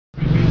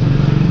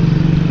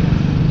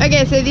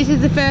Okay, so this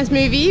is the first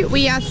movie.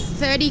 We are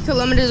 30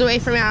 kilometers away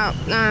from our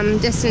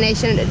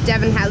destination at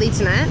Devon Halley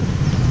tonight.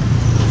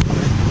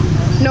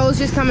 Noel's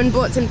just come and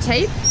bought some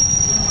tape.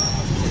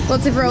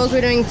 Lots of rolls.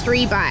 We're doing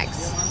 3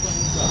 bikes.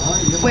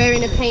 We're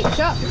in a paint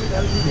shop.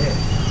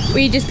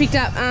 We just picked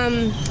up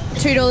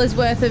 $2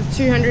 worth of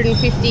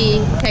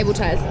 250 cable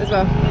ties as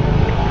well.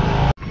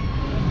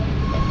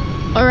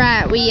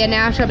 Alright, we are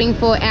now shopping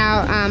for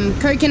our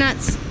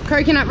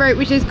coconut rope,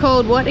 which is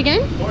called what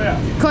again?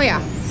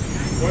 Koya.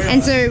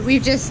 And so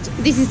we've just,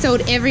 this is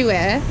sold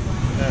everywhere,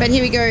 but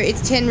here we go,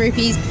 it's 10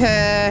 rupees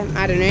per,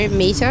 I don't know,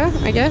 meter,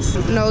 I guess.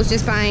 Noel's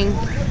just buying,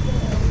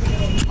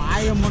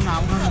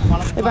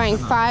 we're buying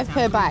 5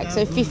 per bike,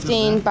 so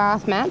 15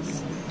 bath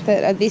mats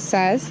that are this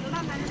size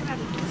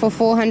for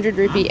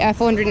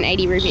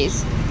 480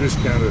 rupees.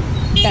 Discounted.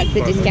 That's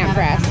the discount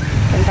price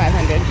from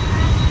 500.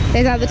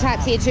 There's other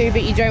types here too,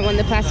 but you don't want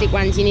the plastic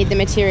ones, you need the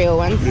material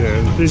ones.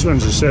 Yeah, these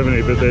ones are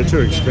 70, but they're too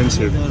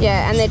expensive.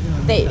 Yeah, and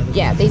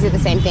yeah, these are the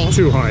same thing.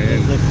 Too high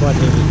end. They're quite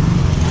heavy.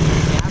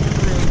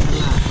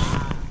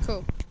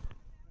 Cool.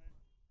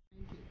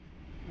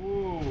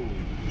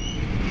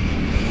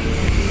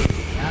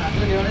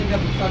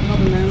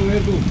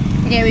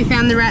 Yeah, we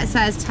found the right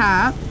size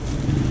tarp.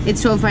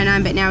 It's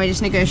 12.9, but now we're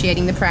just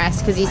negotiating the price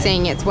because he's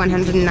saying it's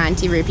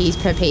 190 rupees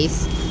per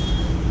piece.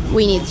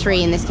 We need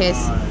 3 in this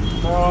case.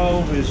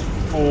 12 is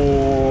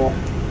 4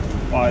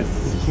 by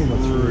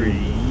 3.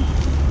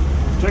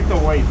 Check the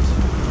weight.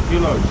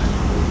 Kilos.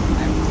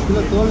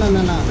 50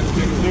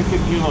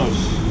 kilos.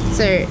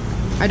 So,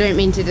 I don't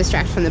mean to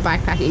distract from the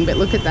bike packing, but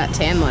look at that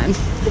tan line.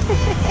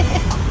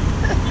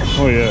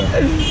 Oh yeah.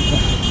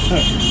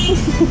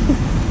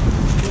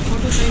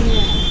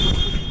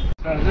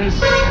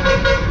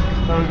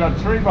 So we've got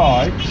 3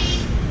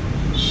 bikes.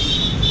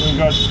 We've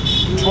got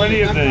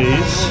 20 of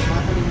these.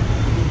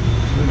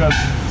 We've got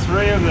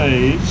 3 of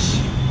these.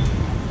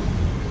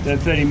 They're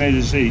 30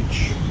 meters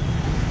each.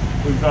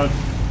 We've got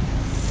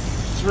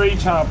 3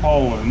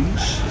 tarpaulins,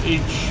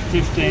 each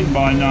 15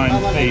 by 9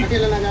 feet.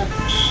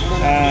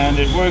 And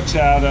it works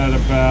out at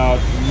about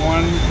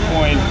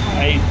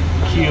 1.8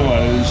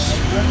 kilos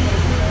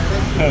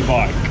per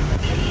bike.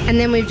 And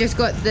then we've just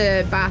got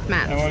the bath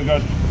mats. And we've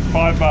got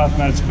 5 bath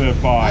mats per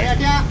bike.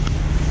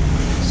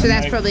 So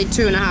that's probably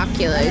 2.5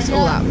 kilos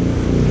all up.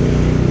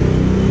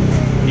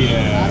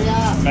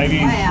 Yeah, maybe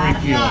 3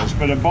 kilos.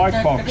 But a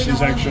bike box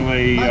is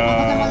actually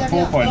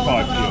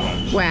 4.5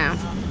 kilos. Wow.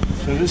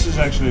 So this is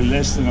actually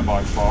less than a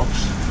bike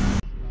box.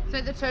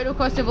 So the total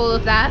cost of all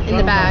of that in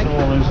the bag?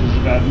 All this is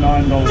about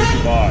 $9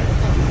 a bike.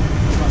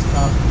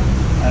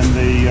 And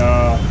the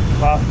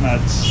bath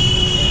mats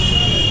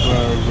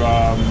were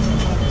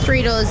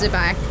 $3 a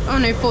bike. Oh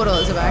no,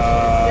 $4 a bike.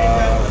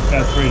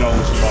 About $3 a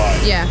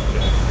bike. Yeah.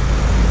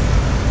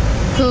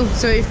 Cool.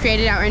 So we've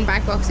created our own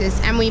bike boxes,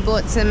 and we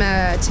bought some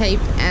tape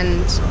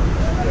and. So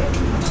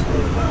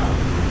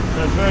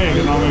it's very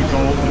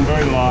economical and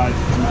very light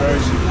and very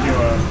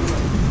secure.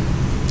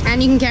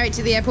 And you can carry it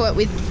to the airport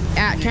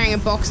without carrying a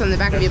box on the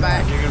back of your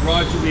bike. You can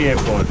ride to the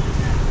airport.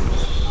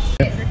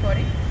 It's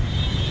recording.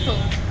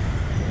 Cool.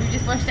 We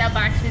just washed our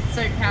bikes with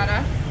soap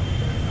powder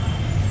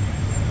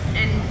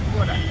and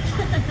water.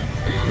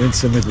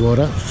 Rinse them with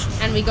water.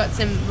 And we got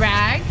some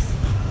rags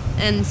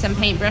and some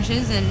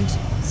paintbrushes and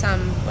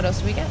some, what else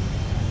did we get?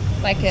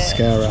 Like a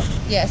Scourer.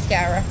 Yeah,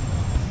 scourer.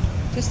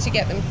 Just to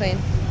get them clean.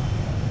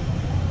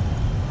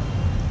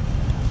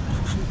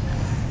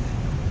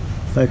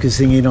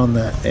 Focusing in on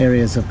the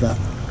areas of the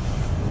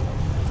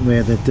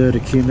where the dirt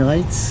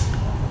accumulates,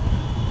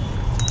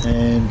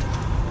 and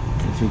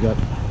if you got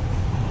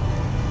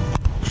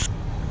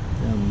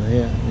down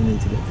there, you need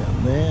to get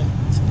down there.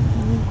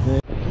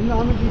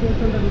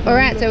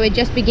 Alright, so we're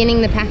just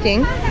beginning the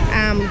packing.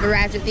 We've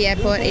arrived at the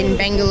airport in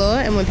Bangalore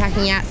and we're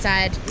packing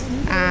outside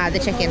the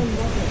check-in.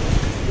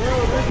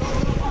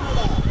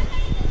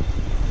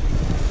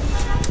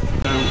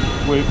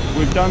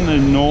 We've done the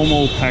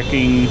normal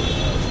packing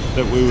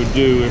that we would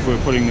do if we're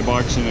putting the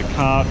bikes in a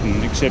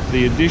carton, except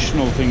the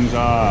additional things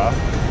are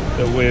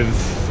that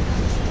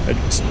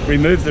we've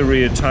removed the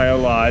rear tail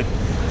light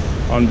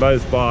on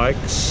both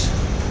bikes,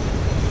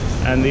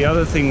 and the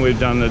other thing we've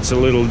done that's a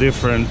little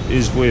different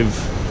is we've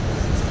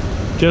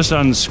just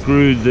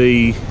unscrewed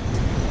the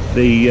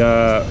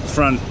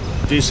front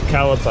disc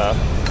caliper,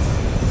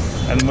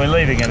 and we're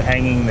leaving it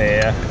hanging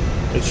there.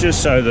 It's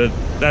just so that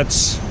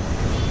that's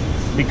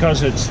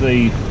because it's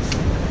the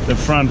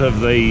front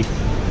of the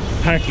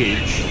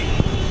package,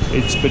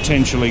 it's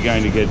potentially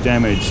going to get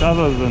damaged.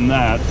 Other than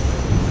that,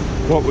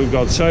 what we've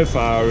got so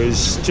far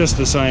is just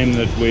the same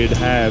that we'd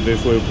have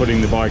if we were putting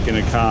the bike in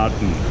a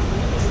carton.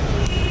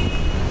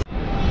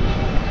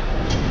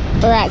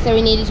 Alright, so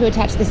we needed to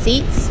attach the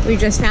seats. We've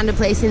just found a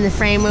place in the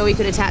frame where we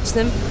could attach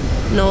them.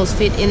 Noel's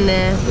fit in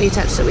there. We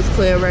attached it with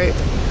clear rope.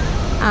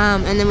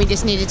 And then we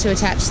just needed to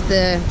attach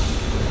the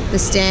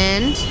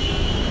stand.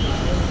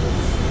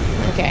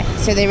 Okay,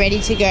 so they're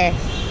ready to go.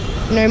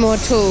 No more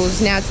tools.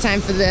 Now it's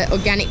time for the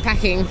organic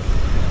packing.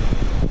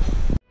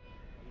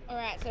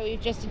 Alright, so we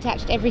we've just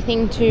attached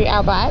everything to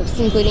our bikes,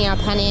 including our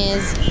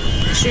panniers,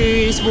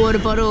 shoes, water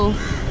bottle,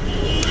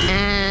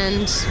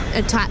 and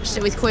attached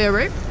it with coir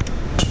rope.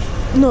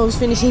 Noel's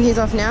finishing his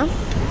off now.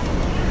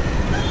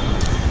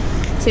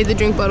 See the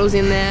drink bottles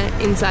in there,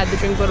 inside the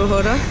drink bottle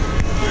holder.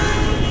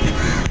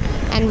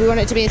 And we want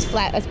it to be as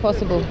flat as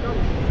possible,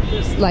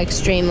 like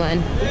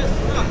streamlined.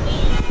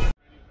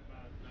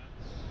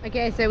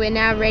 Okay, so we're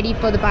now ready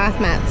for the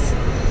bath mats.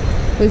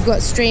 We've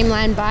got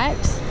streamlined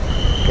bikes.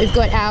 We've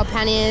got our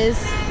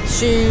panniers,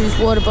 shoes,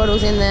 water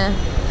bottles in there.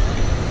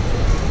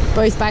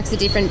 Both bikes are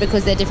different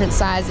because they're different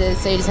sizes,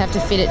 so you just have to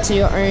fit it to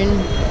your own.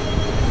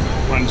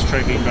 One's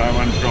trekking bar,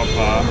 one's drop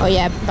bar. Oh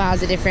yeah,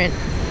 bars are different.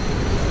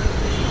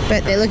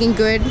 But they're looking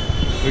good.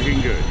 Looking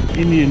good.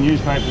 Indian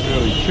newspaper's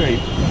really cheap.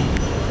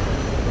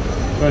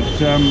 But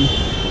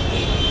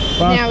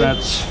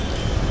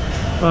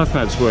bath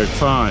mats work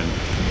fine.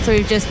 So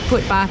we've just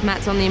put bath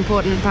mats on the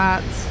important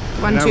parts.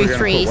 1, 2,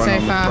 3 so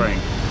far.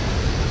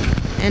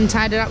 And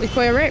tied it up with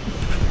coir rope.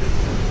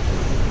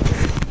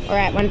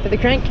 Alright, one for the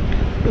crank.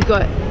 We've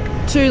got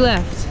 2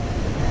 left.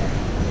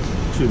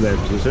 2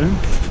 left, is there?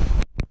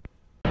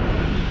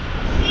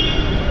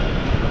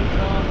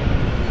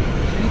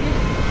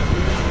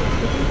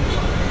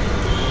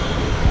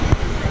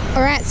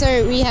 Alright,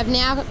 so we have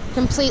now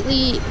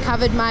completely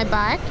covered my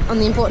bike on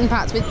the important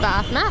parts with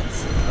bath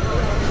mats.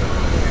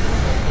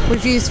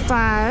 We've used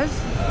 5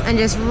 and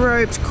just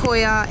roped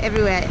coir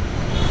everywhere.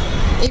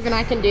 Even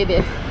I can do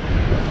this.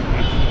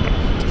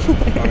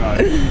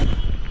 Alright.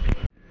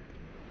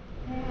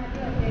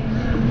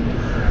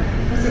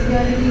 For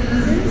security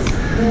reasons,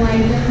 no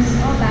items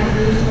or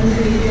baggage must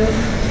be removed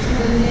to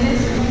the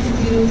nearest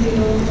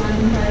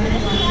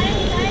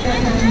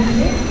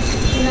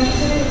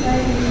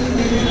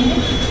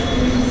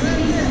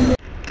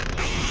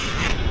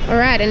 00155.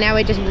 Alright, and now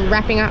we're just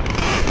wrapping up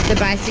the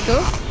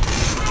bicycle.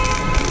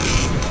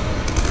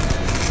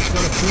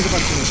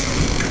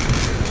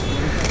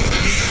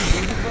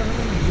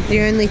 The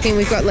only thing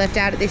we've got left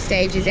out at this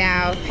stage is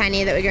our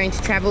pannier that we're going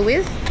to travel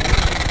with.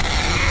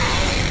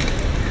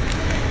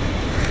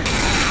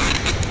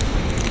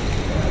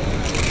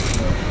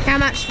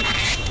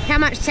 How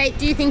much tape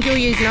do you think you'll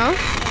use, Noel?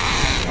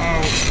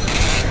 Oh,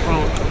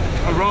 well,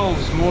 a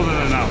roll's more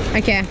than enough.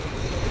 Okay.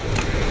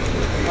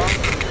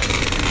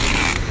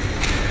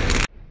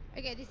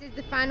 Okay, this is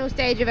the final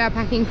stage of our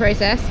packing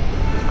process.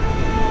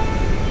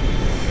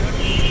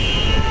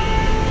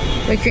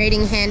 We're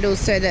creating handles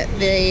so that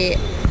the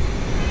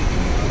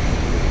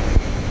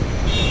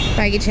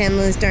baggage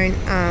handlers don't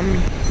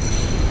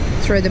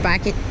throw the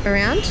bike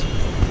around.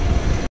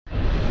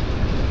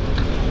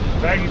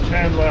 Baggage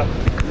handler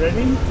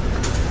ready.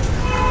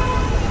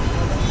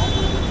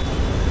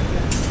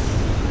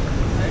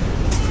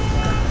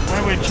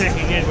 When we're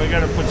checking in, we're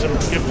going to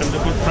get them to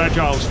put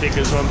fragile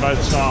stickers on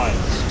both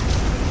sides.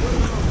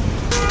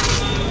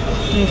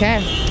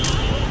 Okay.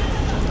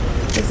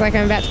 Looks like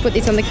I'm about to put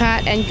this on the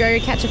cart and go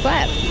catch a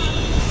flat.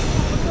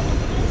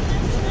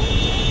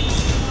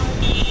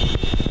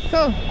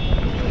 Cool.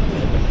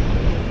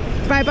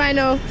 Bye bye,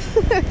 Noel.